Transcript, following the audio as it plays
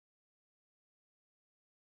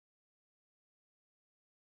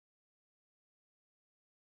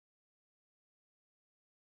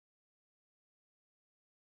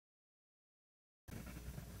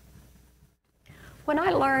When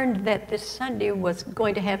I learned that this Sunday was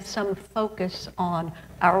going to have some focus on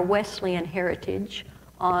our Wesleyan heritage,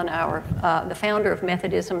 on the founder of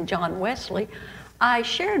Methodism, John Wesley, I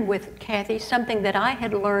shared with Kathy something that I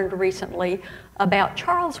had learned recently about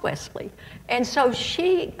Charles Wesley. And so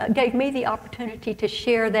she gave me the opportunity to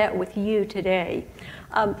share that with you today.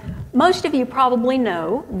 Most of you probably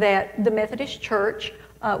know that the Methodist Church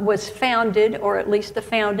was founded, or at least the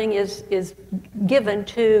founding is given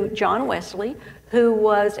to John Wesley, who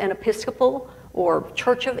was an Episcopal or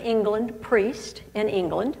Church of England priest in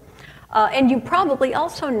England. And you probably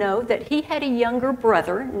also know that he had a younger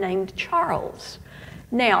brother named Charles.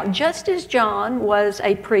 Now, just as John was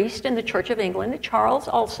a priest in the Church of England, Charles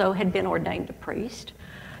also had been ordained a priest.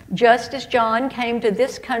 Just as John came to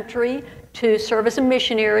this country to serve as a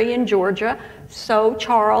missionary in Georgia, so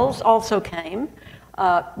Charles also came.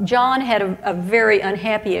 John had a very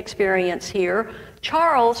unhappy experience here.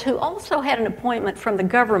 Charles, who also had an appointment from the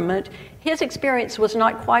government, his experience was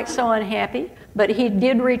not quite so unhappy, but he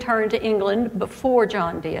did return to England before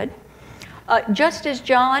John did. Just as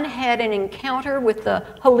John had an encounter with the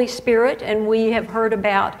Holy Spirit, and we have heard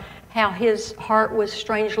about how his heart was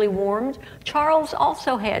strangely warmed, Charles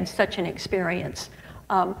also had such an experience.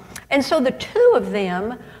 And so the two of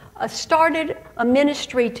them started a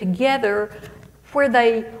ministry together where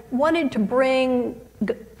they wanted to bring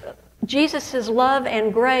Jesus' love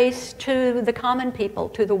and grace to the common people,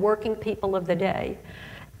 to the working people of the day.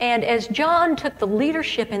 And as John took the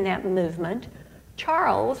leadership in that movement,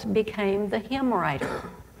 Charles became the hymn writer.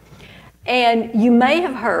 And you may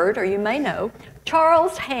have heard, or you may know,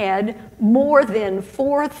 Charles had more than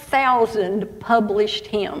 4,000 published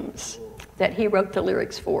hymns that he wrote the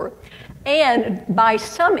lyrics for. And by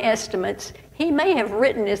some estimates, he may have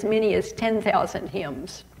written as many as 10,000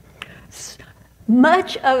 hymns.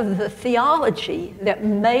 Much of the theology that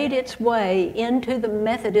made its way into the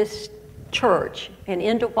Methodist Church and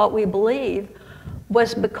into what we believe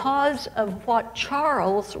was because of what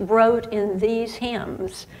Charles wrote in these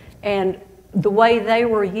hymns and the way they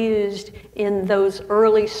were used in those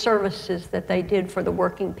early services that they did for the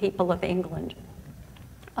working people of England.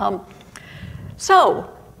 So,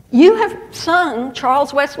 you have sung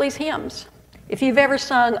Charles Wesley's hymns. If you've ever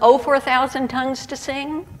sung "Oh, for 1,000 Tongues to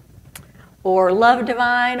Sing," or "Love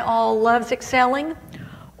Divine, All Loves Excelling,"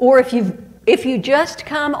 or if you just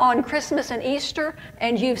come on Christmas and Easter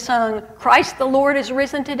and you've sung "Christ the Lord is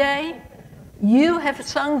Risen Today," you have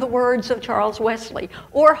sung the words of Charles Wesley,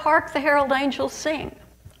 or "Hark the Herald Angels Sing."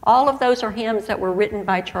 All of those are hymns that were written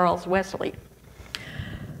by Charles Wesley.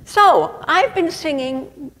 So, I've been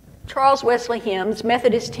singing Charles Wesley hymns,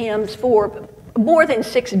 Methodist hymns, for more than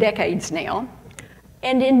 6 decades now.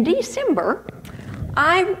 And in December,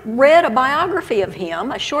 I read a biography of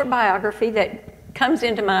him, a short biography that comes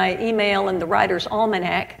into my email in the Writer's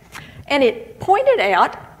Almanac, and it pointed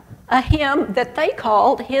out a hymn that they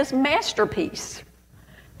called his masterpiece.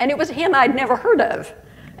 And it was a hymn I'd never heard of.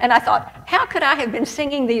 And I thought, how could I have been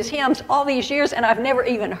singing these hymns all these years and I've never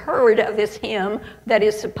even heard of this hymn that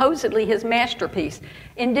is supposedly his masterpiece?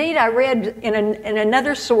 Indeed, I read in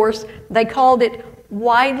another source, they called it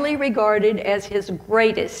widely regarded as his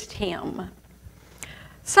greatest hymn.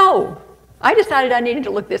 So, I decided I needed to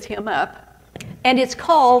look this hymn up, and it's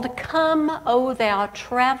called "Come, O Thou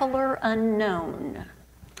Traveler Unknown."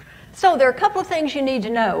 So there are a couple of things you need to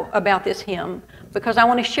know about this hymn because I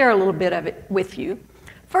want to share a little bit of it with you.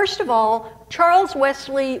 First of all, Charles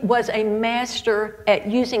Wesley was a master at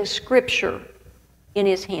using scripture in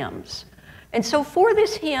his hymns. And so for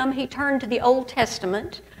this hymn, he turned to the Old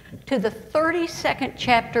Testament, to the 32nd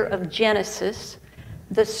chapter of Genesis,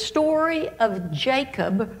 the story of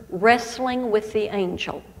Jacob wrestling with the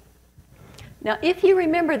angel. Now, if you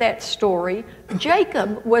remember that story,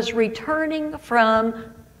 Jacob was returning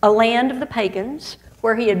from a land of the pagans,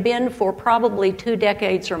 where he had been for probably 2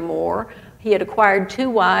 decades or more. He had acquired 2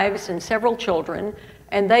 wives and several children,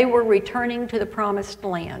 and they were returning to the promised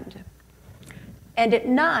land. And at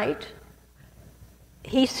night,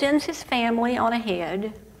 he sends his family on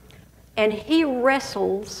ahead, and he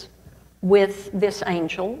wrestles with this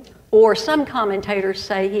angel, or some commentators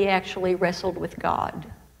say he actually wrestled with God.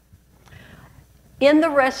 In the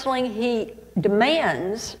wrestling, he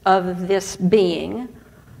demands of this being,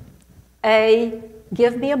 A,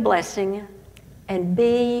 give me a blessing, and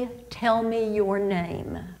B, tell me your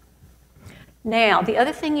name. Now, the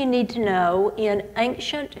other thing you need to know, in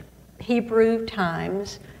ancient Hebrew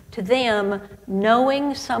times, to them,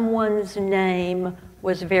 knowing someone's name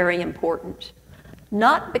was very important.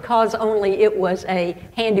 Not because only it was a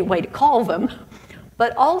handy way to call them,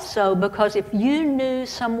 but also because if you knew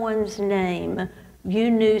someone's name,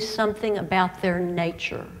 you knew something about their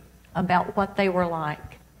nature, about what they were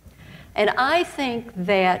like. And I think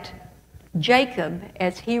that Jacob,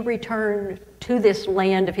 as he returned to this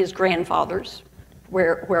land of his grandfathers,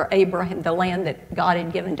 where Abraham, the land that God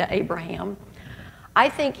had given to Abraham, I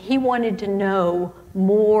think he wanted to know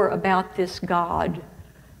more about this God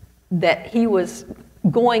that he was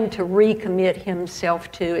going to recommit himself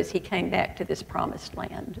to as he came back to this promised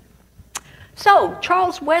land. So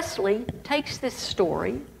Charles Wesley takes this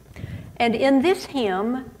story, and in this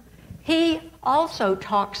hymn, he also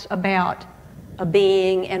talks about a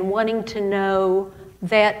being and wanting to know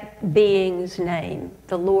that being's name,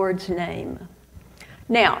 the Lord's name.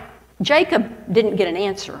 Now, Jacob didn't get an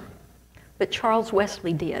answer, but Charles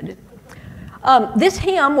Wesley did. This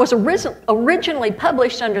hymn was originally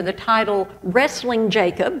published under the title Wrestling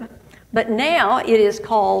Jacob, but now it is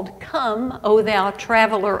called Come, O Thou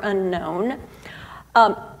Traveler Unknown.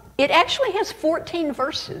 It actually has 14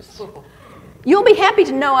 verses. You'll be happy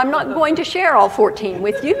to know I'm not going to share all 14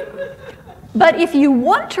 with you. But if you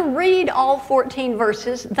want to read all 14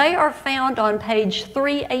 verses, they are found on page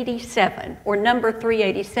 387, or number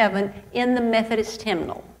 387, in the Methodist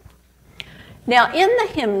hymnal. Now, in the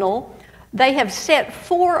hymnal, they have set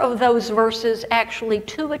 4 of those verses actually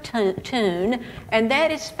to a tune, and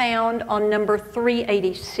that is found on number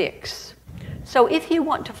 386. So if you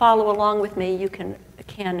want to follow along with me, you can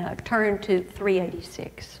turn to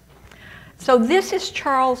 386. So this is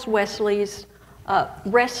Charles Wesley's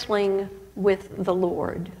wrestling with the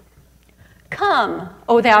Lord. Come,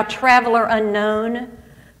 O thou traveler unknown,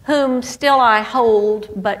 whom still I hold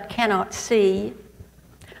but cannot see.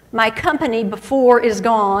 My company before is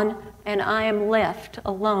gone, and I am left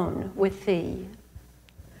alone with thee.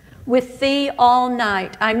 With thee all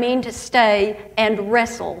night I mean to stay and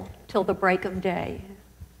wrestle till the break of day.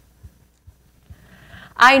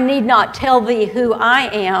 I need not tell thee who I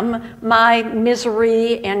am, my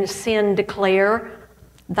misery and sin declare.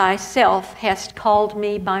 Thyself hast called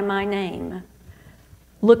me by my name.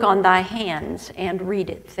 Look on thy hands and read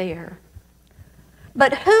it there.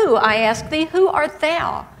 But who, I ask thee, who art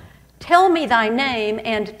thou? Tell me thy name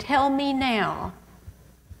and tell me now.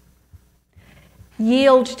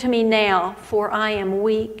 Yield to me now, for I am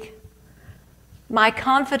weak.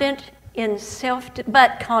 Confident in self-despair.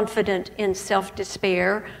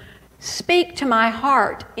 Speak to my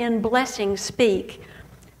heart, in blessing speak.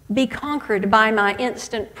 Be conquered by my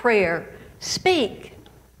instant prayer. Speak,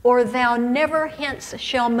 or thou never hence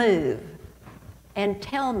shall move, and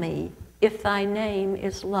tell me if thy name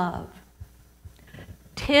is love.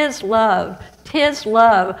 'Tis love, 'tis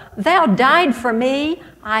love. Thou died for me.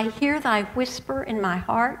 I hear thy whisper in my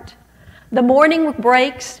heart. The morning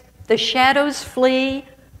breaks, the shadows flee.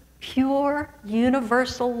 Pure,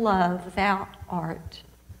 universal love thou art.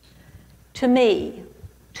 To me,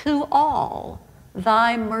 to all,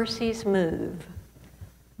 thy mercies move.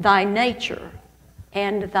 Thy nature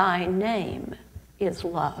and thy name is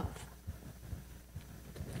love.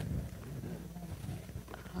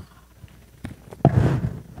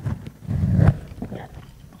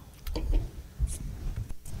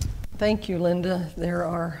 Thank you, Linda. There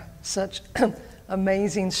are such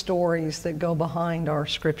amazing stories that go behind our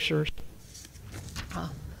scriptures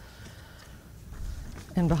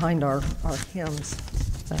and behind our hymns.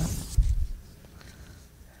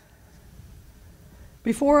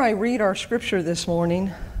 Before I read our scripture this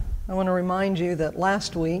morning, I want to remind you that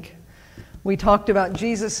last week we talked about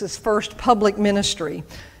Jesus' first public ministry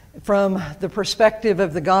from the perspective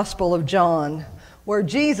of the Gospel of John, where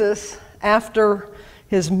Jesus, after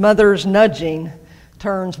his mother's nudging,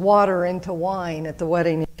 turns water into wine at the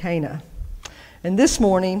wedding in Cana. And this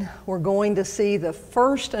morning, we're going to see the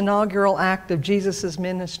first inaugural act of Jesus'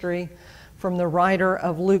 ministry from the writer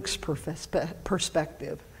of Luke's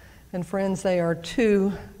perspective. And friends, they are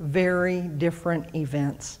 2 very different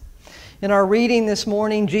events. In our reading this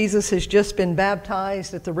morning, Jesus has just been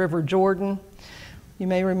baptized at the River Jordan. You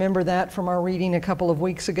may remember that from our reading a couple of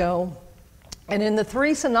weeks ago. And in the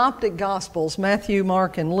 3 synoptic Gospels, Matthew,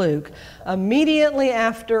 Mark, and Luke, immediately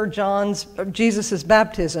after Jesus'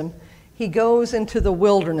 baptism, he goes into the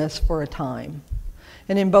wilderness for a time.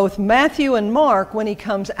 And in both Matthew and Mark, when he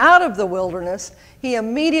comes out of the wilderness, he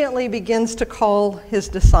immediately begins to call his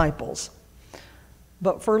disciples.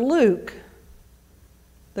 But for Luke,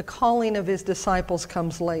 the calling of his disciples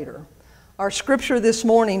comes later. Our scripture this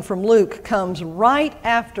morning from Luke comes right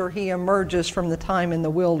after he emerges from the time in the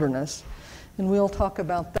wilderness. And we'll talk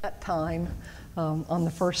about that time on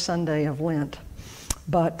the first Sunday of Lent.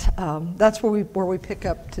 But that's where we pick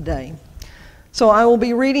up today. So I will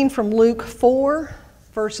be reading from Luke 4,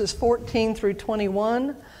 verses 14 through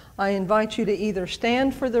 21. I invite you to either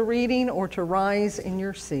stand for the reading or to rise in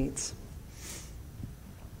your seats.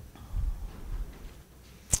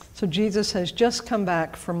 So Jesus has just come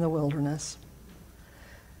back from the wilderness.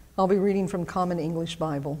 I'll be reading from Common English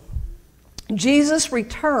Bible. Jesus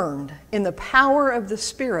returned in the power of the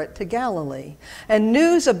Spirit to Galilee, and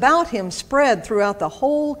news about him spread throughout the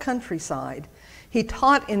whole countryside. He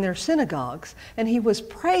taught in their synagogues, and he was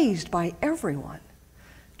praised by everyone.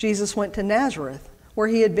 Jesus went to Nazareth, where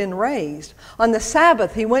he had been raised. On the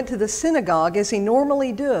Sabbath, he went to the synagogue as he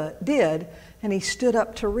normally did, and he stood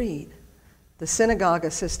up to read. The synagogue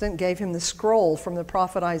assistant gave him the scroll from the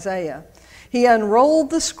prophet Isaiah. He unrolled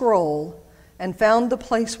the scroll and found the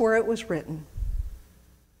place where it was written,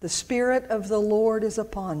 "The Spirit of the Lord is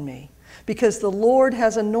upon me, because the Lord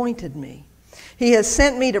has anointed me. He has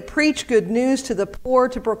sent me to preach good news to the poor,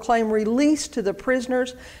 to proclaim release to the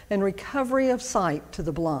prisoners and recovery of sight to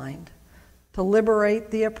the blind, to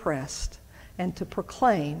liberate the oppressed, and to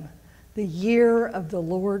proclaim the year of the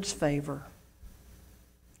Lord's favor."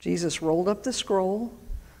 Jesus rolled up the scroll,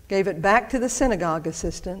 gave it back to the synagogue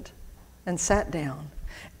assistant, and sat down.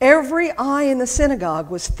 Every eye in the synagogue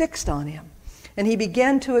was fixed on him, and he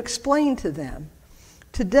began to explain to them,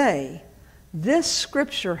 "Today, this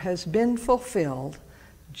scripture has been fulfilled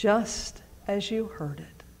just as you heard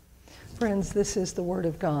it." Friends, this is the word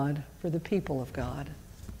of God for the people of God.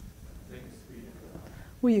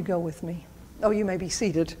 Will you go with me? Oh, you may be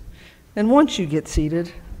seated. And once you get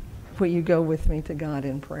seated, will you go with me to God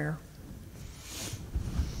in prayer?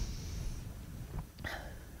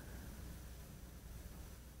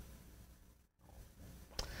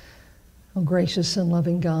 Oh, gracious and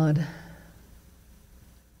loving God,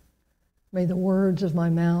 may the words of my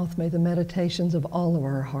mouth, may the meditations of all of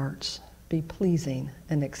our hearts be pleasing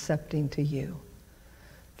and accepting to you.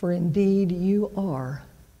 For indeed you are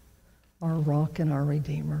our rock and our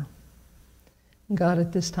Redeemer. God,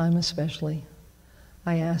 at this time especially,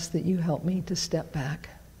 I ask that you help me to step back.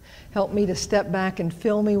 Help me to step back and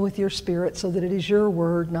fill me with your Spirit so that it is your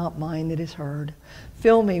word, not mine, that is heard.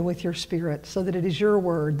 Fill me with your Spirit so that it is your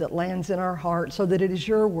word that lands in our heart, so that it is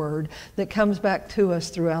your word that comes back to us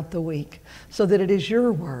throughout the week, so that it is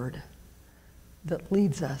your word that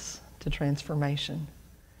leads us to transformation.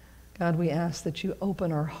 God, we ask that you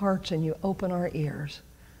open our hearts and you open our ears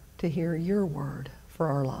to hear your word for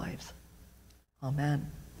our lives. Amen.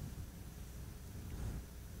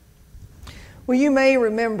 Well, you may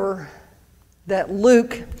remember that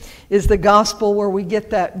Luke is the gospel where we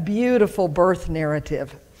get that beautiful birth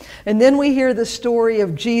narrative. And then we hear the story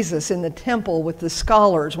of Jesus in the temple with the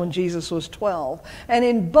scholars when Jesus was 12. And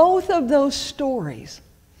in both of those stories,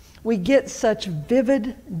 we get such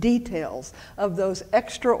vivid details of those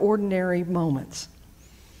extraordinary moments.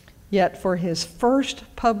 Yet for his first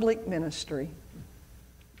public ministry,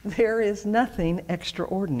 there is nothing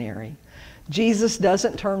extraordinary. Jesus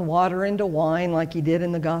doesn't turn water into wine like he did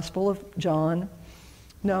in the Gospel of John.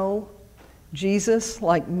 No, Jesus,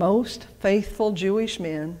 like most faithful Jewish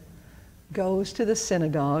men, goes to the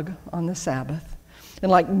synagogue on the Sabbath.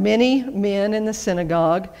 And like many men in the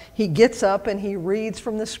synagogue, he gets up and he reads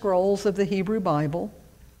from the scrolls of the Hebrew Bible.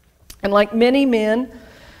 And like many men,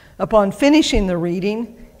 upon finishing the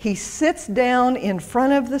reading, he sits down in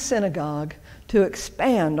front of the synagogue to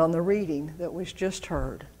expand on the reading that was just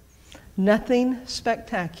heard. Nothing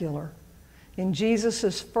spectacular. In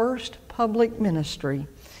Jesus' first public ministry,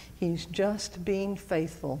 he's just being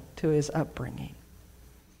faithful to his upbringing.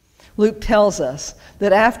 Luke tells us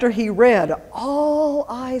that after he read, all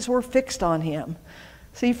eyes were fixed on him.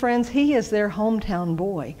 See, friends, he is their hometown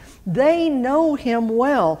boy. They know him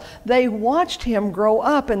well. They watched him grow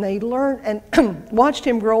up and they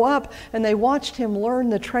watched him learn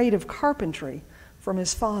the trade of carpentry from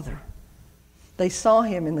his father. They saw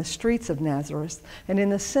him in the streets of Nazareth and in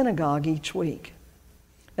the synagogue each week.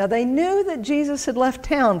 Now they knew that Jesus had left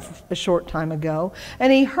town a short time ago,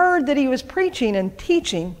 and he heard that he was preaching and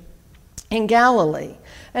teaching in Galilee.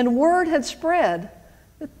 And word had spread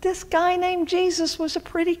that this guy named Jesus was a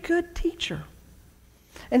pretty good teacher.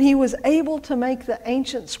 And he was able to make the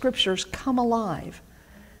ancient scriptures come alive.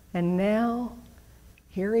 And now,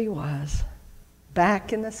 here he was,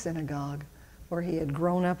 back in the synagogue where he had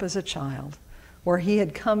grown up as a child, where he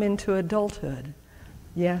had come into adulthood.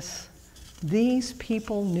 Yes, these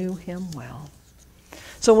people knew him well.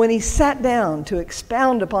 So when he sat down to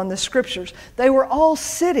expound upon the scriptures, they were all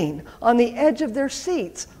sitting on the edge of their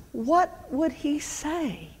seats. What would he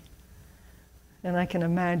say? And I can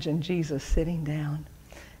imagine Jesus sitting down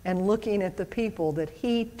and looking at the people that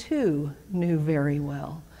he too knew very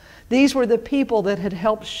well. These were the people that had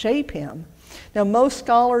helped shape him. Now, most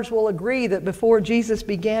scholars will agree that before Jesus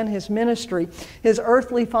began his ministry, his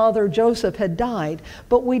earthly father Joseph had died,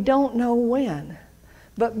 but we don't know when.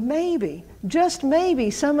 But maybe, just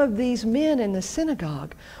maybe, some of these men in the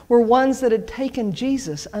synagogue were ones that had taken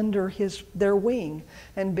Jesus under their wing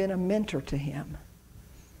and been a mentor to him.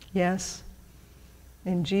 Yes,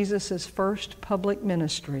 in Jesus' first public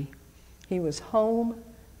ministry, he was home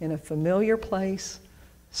in a familiar place,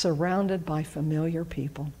 surrounded by familiar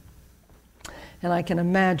people. And I can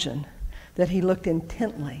imagine that he looked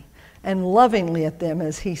intently and lovingly at them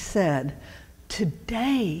as he said,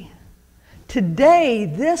 Today,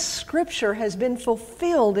 this scripture has been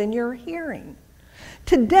fulfilled in your hearing.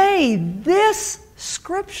 Today, this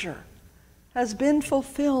scripture has been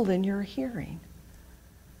fulfilled in your hearing.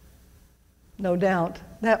 No doubt,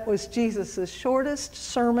 that was Jesus' shortest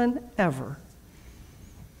sermon ever.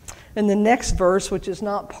 And the next verse, which is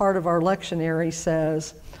not part of our lectionary,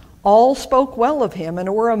 says, all spoke well of him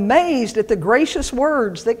and were amazed at the gracious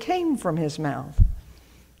words that came from his mouth.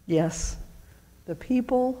 Yes, the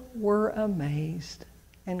people were amazed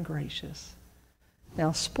and gracious.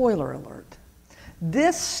 Now, spoiler alert.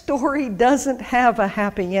 This story doesn't have a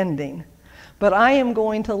happy ending, but I am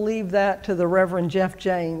going to leave that to the Reverend Jeff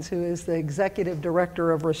Janes, who is the executive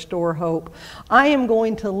director of Restore Hope. I am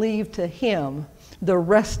going to leave to him the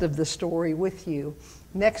rest of the story with you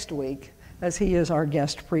next week, as he is our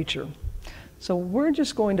guest preacher. So we're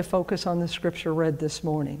just going to focus on the scripture read this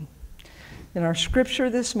morning. In our scripture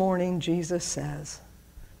this morning, Jesus says,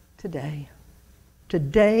 today,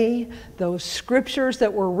 those scriptures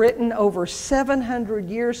that were written over 700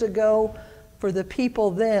 years ago for the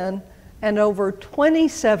people then, and over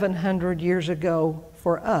 2,700 years ago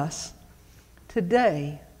for us,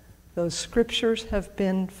 today, those scriptures have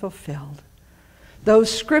been fulfilled.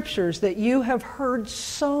 Those scriptures that you have heard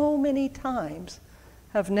so many times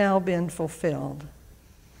have now been fulfilled.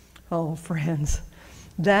 Oh, friends,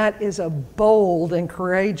 that is a bold and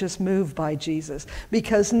courageous move by Jesus,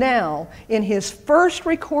 because now, in his first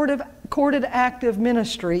recorded act of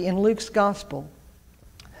ministry in Luke's gospel,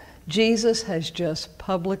 Jesus has just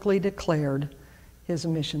publicly declared his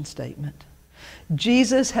mission statement.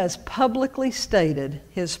 Jesus has publicly stated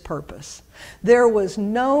his purpose. There was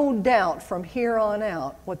no doubt from here on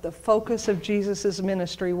out what the focus of Jesus'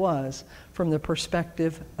 ministry was from the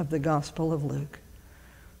perspective of the Gospel of Luke.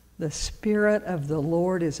 The Spirit of the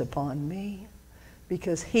Lord is upon me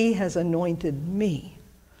because he has anointed me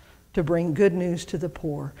to bring good news to the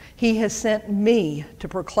poor. He has sent me to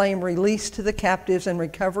proclaim release to the captives and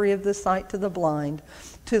recovery of the sight to the blind,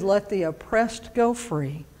 to let the oppressed go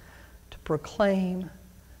free, to proclaim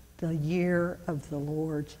the year of the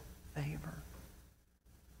Lord's favor.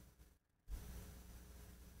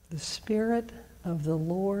 The Spirit of the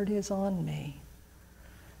Lord is on me.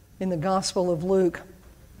 In the Gospel of Luke,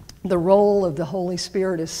 the role of the Holy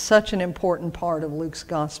Spirit is such an important part of Luke's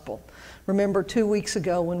Gospel. Remember 2 weeks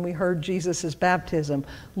ago when we heard Jesus' baptism,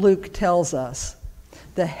 Luke tells us,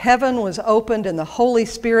 the heaven was opened and the Holy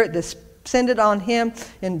Spirit descended on him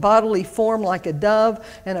in bodily form like a dove,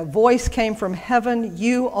 and a voice came from heaven,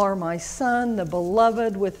 "You are my Son, the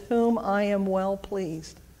beloved, with whom I am well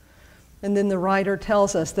pleased." And then the writer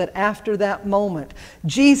tells us that after that moment,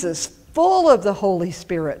 Jesus, full of the Holy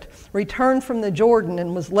Spirit, returned from the Jordan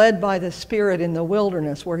and was led by the Spirit in the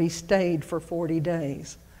wilderness, where he stayed for 40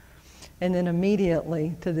 days. And then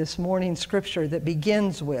immediately to this morning's scripture that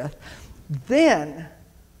begins with, Then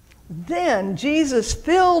Jesus,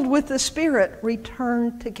 filled with the Spirit,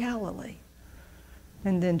 returned to Galilee.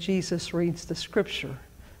 And then Jesus reads the scripture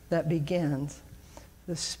that begins,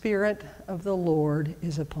 "The Spirit of the Lord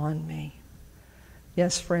is upon me."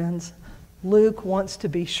 Yes, friends, Luke wants to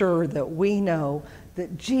be sure that we know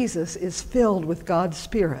that Jesus is filled with God's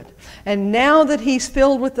Spirit. And now that he's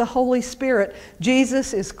filled with the Holy Spirit,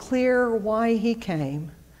 Jesus is clear why he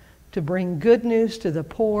came: to bring good news to the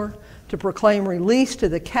poor, to proclaim release to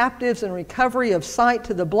the captives and recovery of sight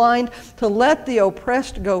to the blind, to let the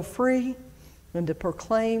oppressed go free, and to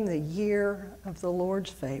proclaim the year of the Lord's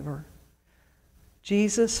favor.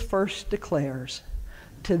 Jesus first declares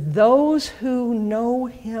to those who know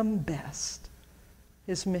him best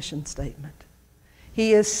his mission statement.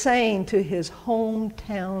 He is saying to his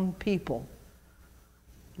hometown people,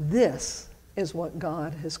 this is what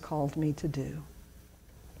God has called me to do.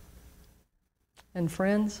 And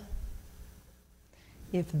friends,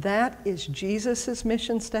 if that is Jesus'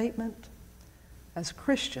 mission statement, as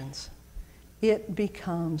Christians, it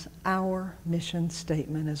becomes our mission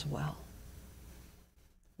statement as well.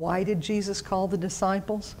 Why did Jesus call the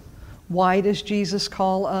disciples? Why does Jesus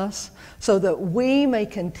call us? So that we may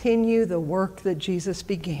continue the work that Jesus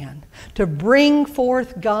began, to bring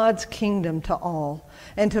forth God's kingdom to all,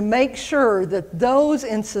 and to make sure that those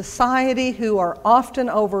in society who are often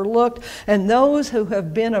overlooked, and those who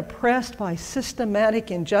have been oppressed by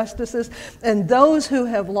systematic injustices, and those who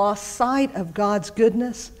have lost sight of God's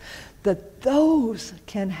goodness, that those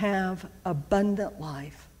can have abundant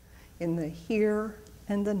life in the here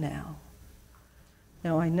and the now.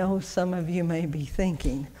 Now, I know some of you may be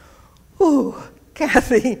thinking, ooh,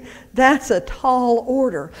 Kathy, that's a tall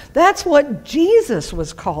order. That's what Jesus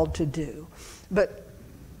was called to do. But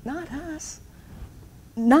not us.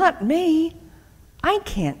 Not me. I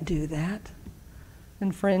can't do that.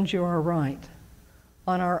 And friends, you are right.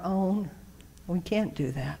 On our own, we can't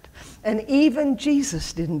do that. And even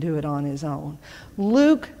Jesus didn't do it on his own.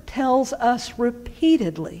 Luke tells us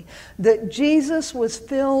repeatedly that Jesus was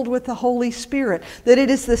filled with the Holy Spirit, that it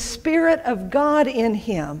is the Spirit of God in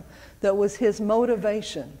him that was his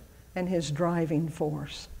motivation and his driving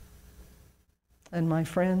force. And my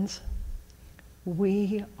friends,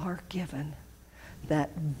 we are given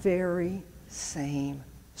that very same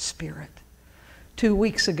Spirit. 2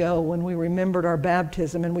 weeks ago, when we remembered our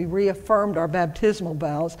baptism and we reaffirmed our baptismal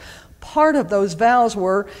vows, part of those vows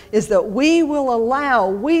is that we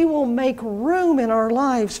will make room in our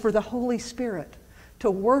lives for the Holy Spirit to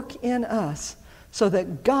work in us so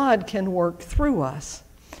that God can work through us.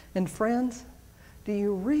 And friends, do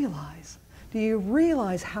you realize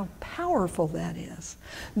how powerful that is?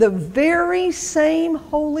 The very same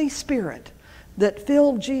Holy Spirit that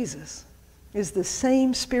filled Jesus is the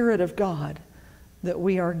same Spirit of God that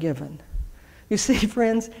we are given. You see,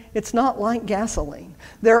 friends, it's not like gasoline.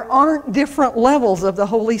 There aren't different levels of the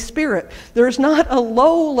Holy Spirit. There's not a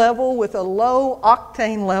low level with a low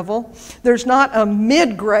octane level. There's not a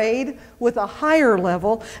mid-grade with a higher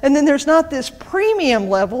level. And then there's not this premium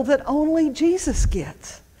level that only Jesus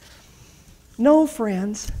gets. No,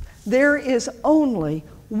 friends, there is only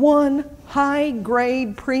one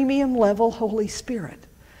high-grade premium level Holy Spirit.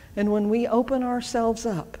 And when we open ourselves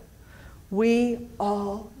up, we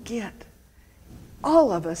all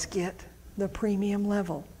of us get the premium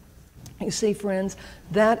level. You see, friends,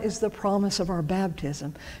 that is the promise of our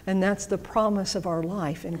baptism, and that's the promise of our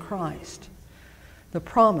life in Christ. The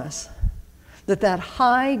promise that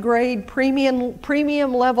high-grade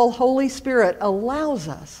premium level Holy Spirit allows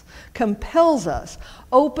us, compels us,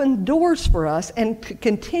 opens doors for us, and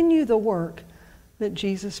continue the work that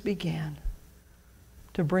Jesus began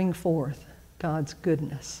to bring forth God's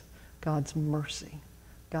goodness, God's mercy,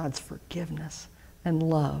 God's forgiveness, and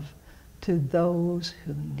love to those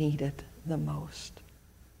who need it the most.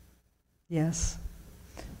 Yes,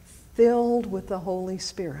 filled with the Holy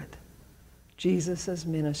Spirit, Jesus'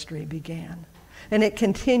 ministry began, and it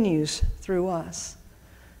continues through us.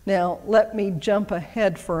 Now, let me jump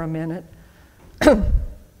ahead for a minute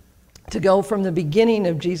to go from the beginning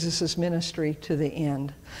of Jesus' ministry to the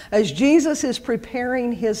end. As Jesus is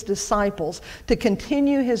preparing his disciples to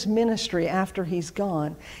continue his ministry after he's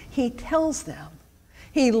gone, he tells them,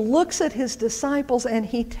 he looks at his disciples and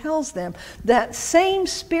he tells them, that same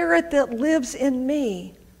Spirit that lives in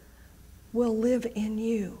me will live in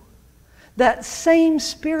you. That same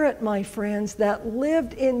Spirit, my friends, that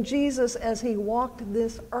lived in Jesus as he walked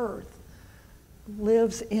this earth,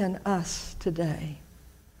 lives in us today.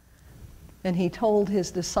 And he told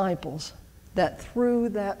his disciples that through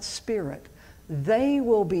that Spirit, we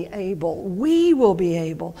will be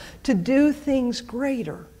able to do things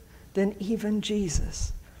greater than even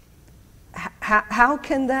Jesus. How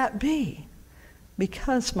can that be?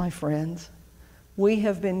 Because, my friends, we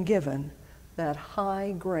have been given that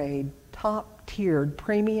high-grade, top-tiered,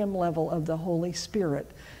 premium level of the Holy Spirit,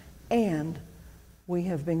 and we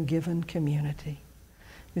have been given community.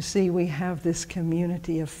 You see, we have this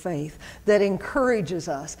community of faith that encourages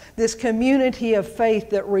us, this community of faith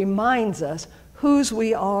that reminds us whose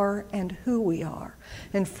we are and who we are.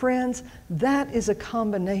 And friends, that is a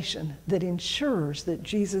combination that ensures that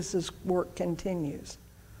Jesus' work continues.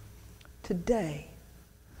 Today,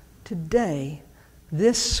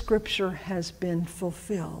 this scripture has been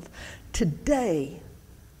fulfilled. Today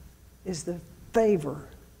is the favor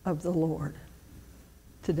of the Lord.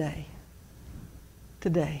 Today,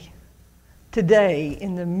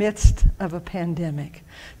 in the midst of a pandemic,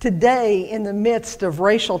 today in the midst of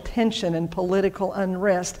racial tension and political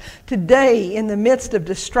unrest, today in the midst of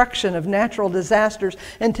destruction of natural disasters,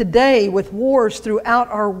 and today with wars throughout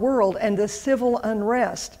our world and the civil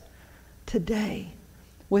unrest, today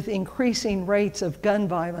with increasing rates of gun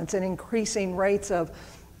violence and increasing rates of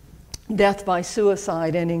death by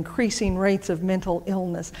suicide, and increasing rates of mental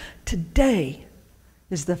illness. Today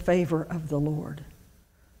is the favor of the Lord.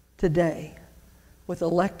 Today, with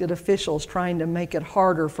elected officials trying to make it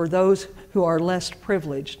harder for those who are less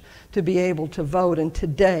privileged to be able to vote, and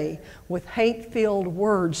today, with hate-filled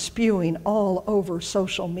words spewing all over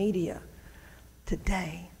social media.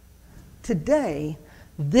 Today,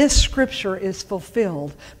 this scripture is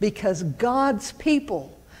fulfilled because God's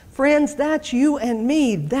people, friends, that's you and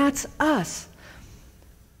me, that's us.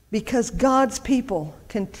 Because God's people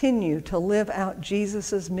continue to live out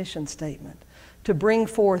Jesus' mission statement to bring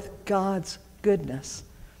forth God's goodness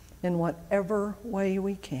in whatever way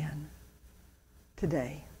we can.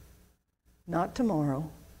 Today, not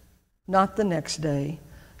tomorrow, not the next day,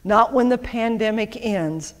 not when the pandemic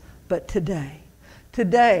ends, but today.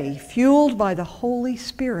 Today, fueled by the Holy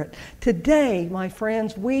Spirit, today, my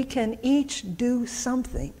friends, we can each do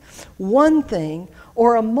something, one thing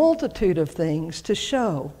or a multitude of things to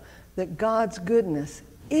show that God's goodness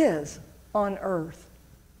is on earth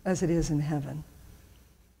as it is in heaven.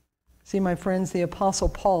 See, my friends, the Apostle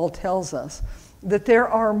Paul tells us that there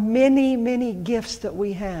are many, many gifts that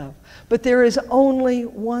we have, but there is only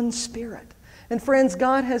one Spirit. And friends,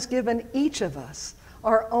 God has given each of us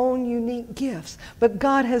our own unique gifts, but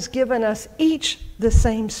God has given us each the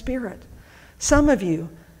same Spirit. Some of you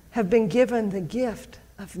have been given the gift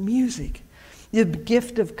of music, the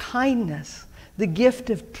gift of kindness, the gift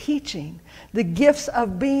of teaching, the gifts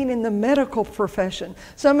of being in the medical profession.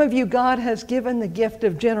 Some of you, God has given the gift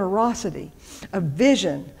of generosity, of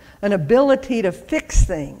vision, an ability to fix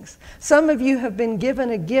things. Some of you have been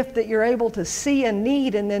given a gift that you're able to see a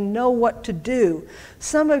need and then know what to do.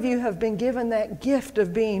 Some of you have been given that gift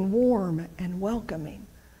of being warm and welcoming.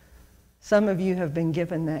 Some of you have been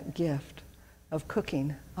given that gift of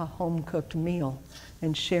cooking a home-cooked meal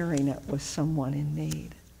and sharing it with someone in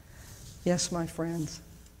need. Yes, my friends,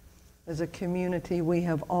 as a community, we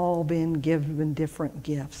have all been given different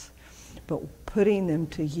gifts, but putting them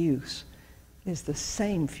to use is the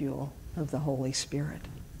same fuel of the Holy Spirit.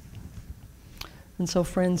 And so,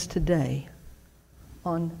 friends, today,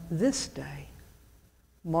 on this day,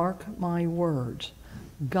 mark my words,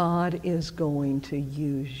 God is going to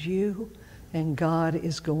use you and God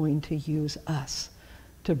is going to use us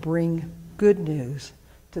to bring good news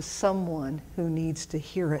to someone who needs to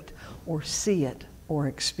hear it or see it or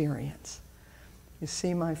experience. You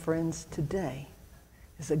see, my friends, today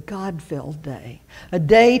is a God-filled day, a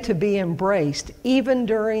day to be embraced even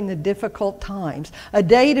during the difficult times, a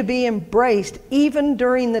day to be embraced even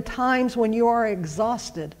during the times when you are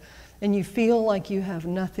exhausted and you feel like you have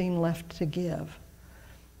nothing left to give,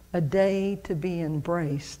 a day to be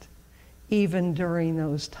embraced even during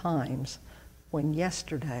those times when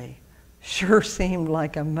yesterday sure seemed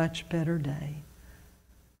like a much better day.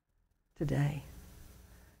 Today.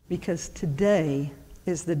 Because today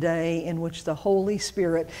is the day in which the Holy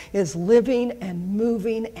Spirit is living and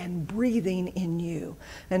moving and breathing in you.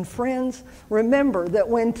 And friends, remember that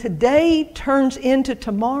when today turns into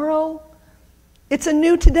tomorrow, it's a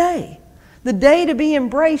new today. The day to be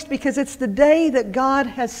embraced because it's the day that God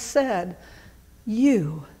has said,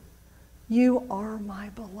 you are my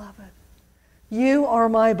beloved. You are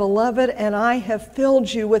my beloved, and I have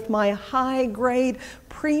filled you with my high-grade,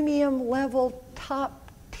 premium-level,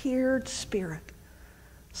 top-tiered Spirit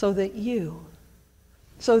so that you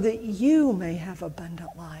may have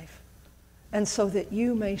abundant life and so that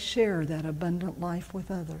you may share that abundant life with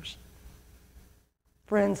others.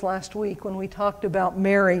 Friends, last week when we talked about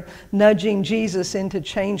Mary nudging Jesus into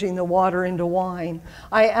changing the water into wine,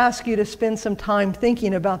 I asked you to spend some time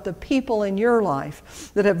thinking about the people in your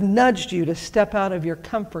life that have nudged you to step out of your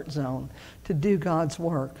comfort zone to do God's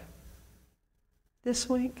work. This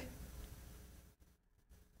week,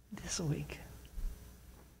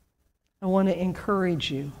 I want to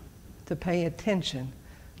encourage you to pay attention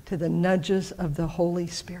to the nudges of the Holy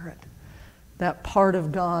Spirit. That part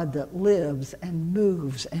of God that lives and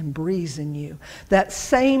moves and breathes in you. That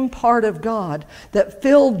same part of God that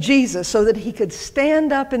filled Jesus so that he could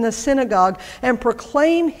stand up in the synagogue and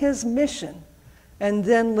proclaim his mission and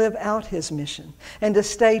then live out his mission. And to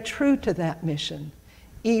stay true to that mission,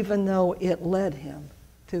 even though it led him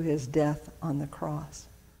to his death on the cross.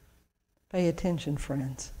 Pay attention,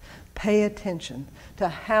 friends. Pay attention to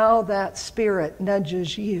how that Spirit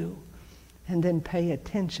nudges you, and then pay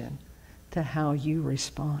attention to how you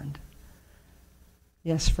respond.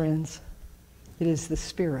 Yes, friends, it is the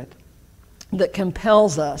Spirit that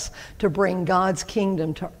compels us to bring God's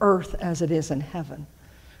kingdom to earth as it is in heaven.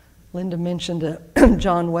 Linda mentioned a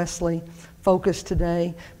John Wesley focus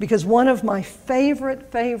today because one of my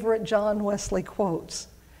favorite John Wesley quotes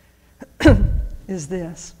is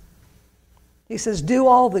this. He says, do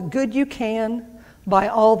all the good you can, by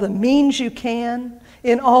all the means you can,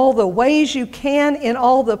 in all the ways you can, in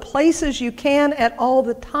all the places you can, at all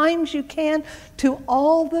the times you can, to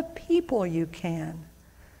all the people you can,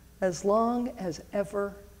 as long as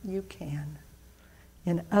ever you can.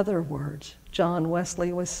 In other words, John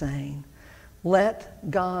Wesley was saying, let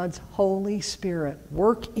God's Holy Spirit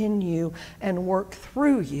work in you and work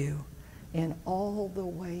through you in all the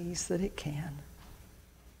ways that it can.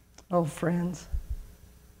 Oh, friends,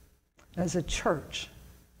 as a church,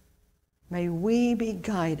 may we be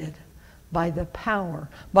guided by the power,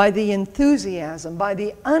 by the enthusiasm, by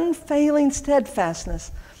the unfailing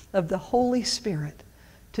steadfastness of the Holy Spirit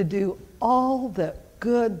to do all the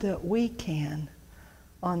good that we can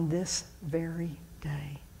on this very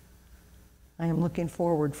day. I am looking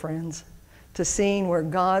forward, friends, to seeing where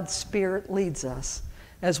God's Spirit leads us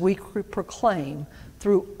as we proclaim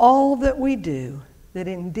through all that we do that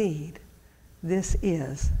indeed this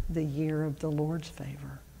is the year of the Lord's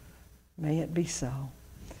favor. May it be so.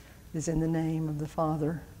 It is in the name of the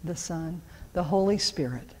Father, the Son, the Holy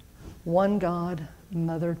Spirit, one God,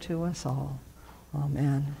 Mother to us all.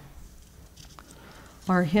 Amen.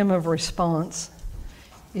 Our hymn of response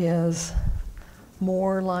is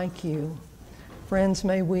More Like You. Friends,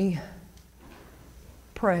 may we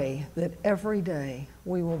pray that every day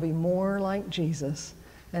we will be more like Jesus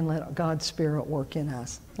and let God's Spirit work in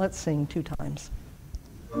us. Let's sing 2 times.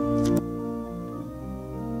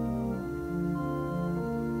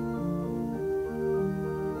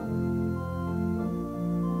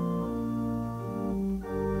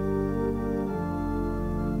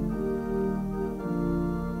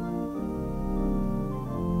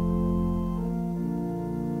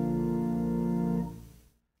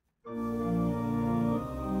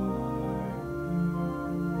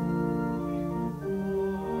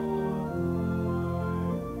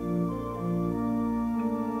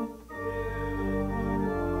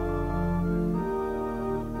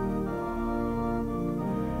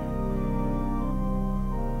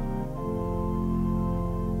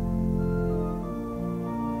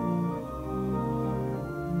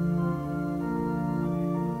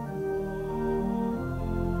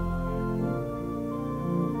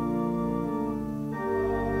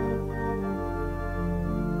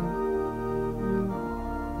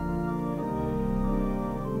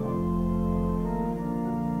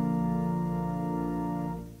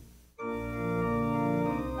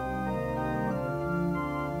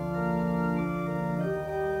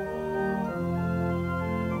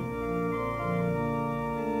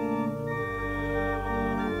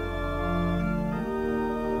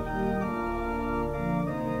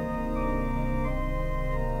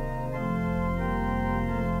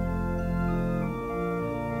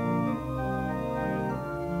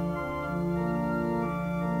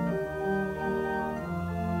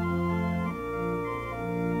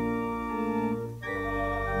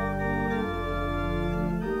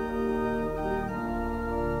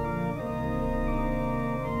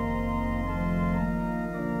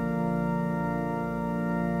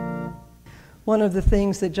 One of the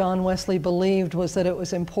things that John Wesley believed was that it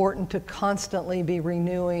was important to constantly be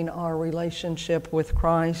renewing our relationship with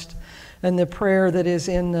Christ. And the prayer that is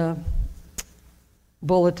in the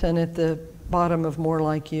bulletin at the bottom of More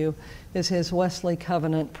Like You is his Wesley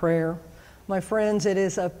Covenant prayer. My friends, it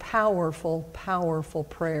is a powerful, powerful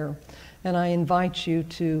prayer. And I invite you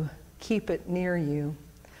to keep it near you.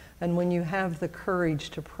 And when you have the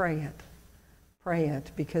courage to pray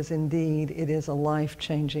it, because indeed it is a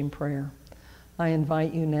life-changing prayer. I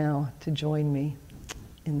invite you now to join me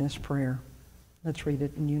in this prayer. Let's read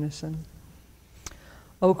it in unison.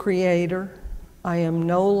 O Creator, I am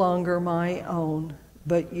no longer my own,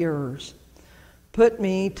 but yours. Put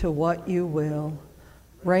me to what you will.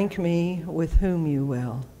 Rank me with whom you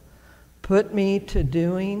will. Put me to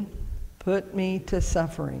doing, put me to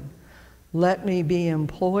suffering. Let me be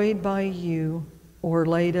employed by you or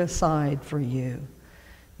laid aside for you,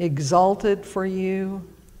 exalted for you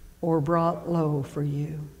or brought low for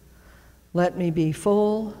you. Let me be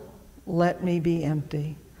full, let me be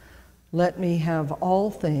empty. Let me have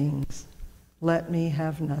all things, let me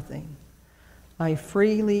have nothing. I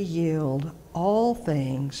freely yield all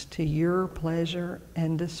things to your pleasure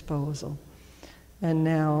and disposal. And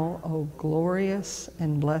now, O glorious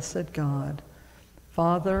and blessed God,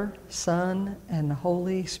 Father, Son, and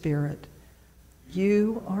Holy Spirit,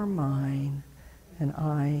 you are mine, and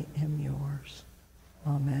I am yours.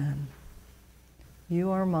 Amen. You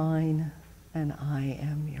are mine, and I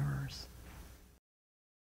am yours.